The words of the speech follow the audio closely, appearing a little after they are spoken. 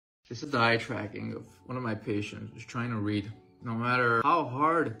This is the eye tracking of one of my patients who's trying to read. No matter how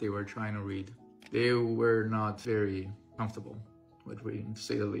hard they were trying to read, they were not very comfortable with reading, to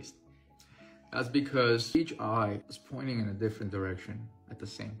say the least. That's because each eye is pointing in a different direction at the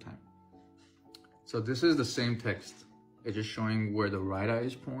same time. So this is the same text. It's just showing where the right eye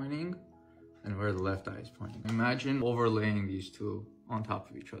is pointing and where the left eye is pointing. Imagine overlaying these two on top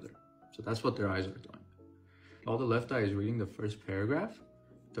of each other. So that's what their eyes are doing. While the left eye is reading the first paragraph,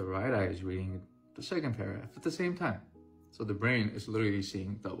 the right eye is reading the second paragraph at the same time. So the brain is literally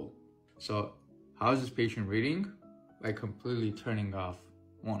seeing double. So how is this patient reading? By completely turning off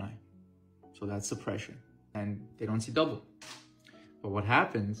one eye. So that's suppression, and they don't see double. But what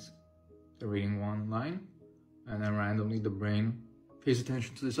happens, they're reading one line, and then randomly the brain pays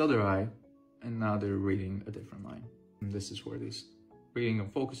attention to this other eye, and now they're reading a different line. And this is where these reading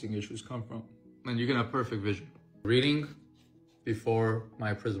and focusing issues come from. And you can have perfect vision. Reading before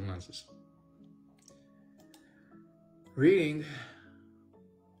my prism lenses. Reading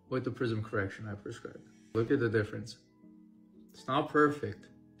with the prism correction I prescribed. Look at the difference. It's not perfect,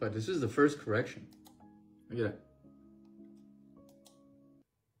 but this is the first correction. Look at that.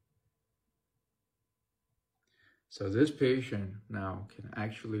 So this patient now can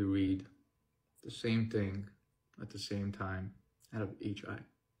actually read the same thing at the same time out of each eye,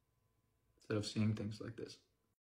 instead of seeing things like this.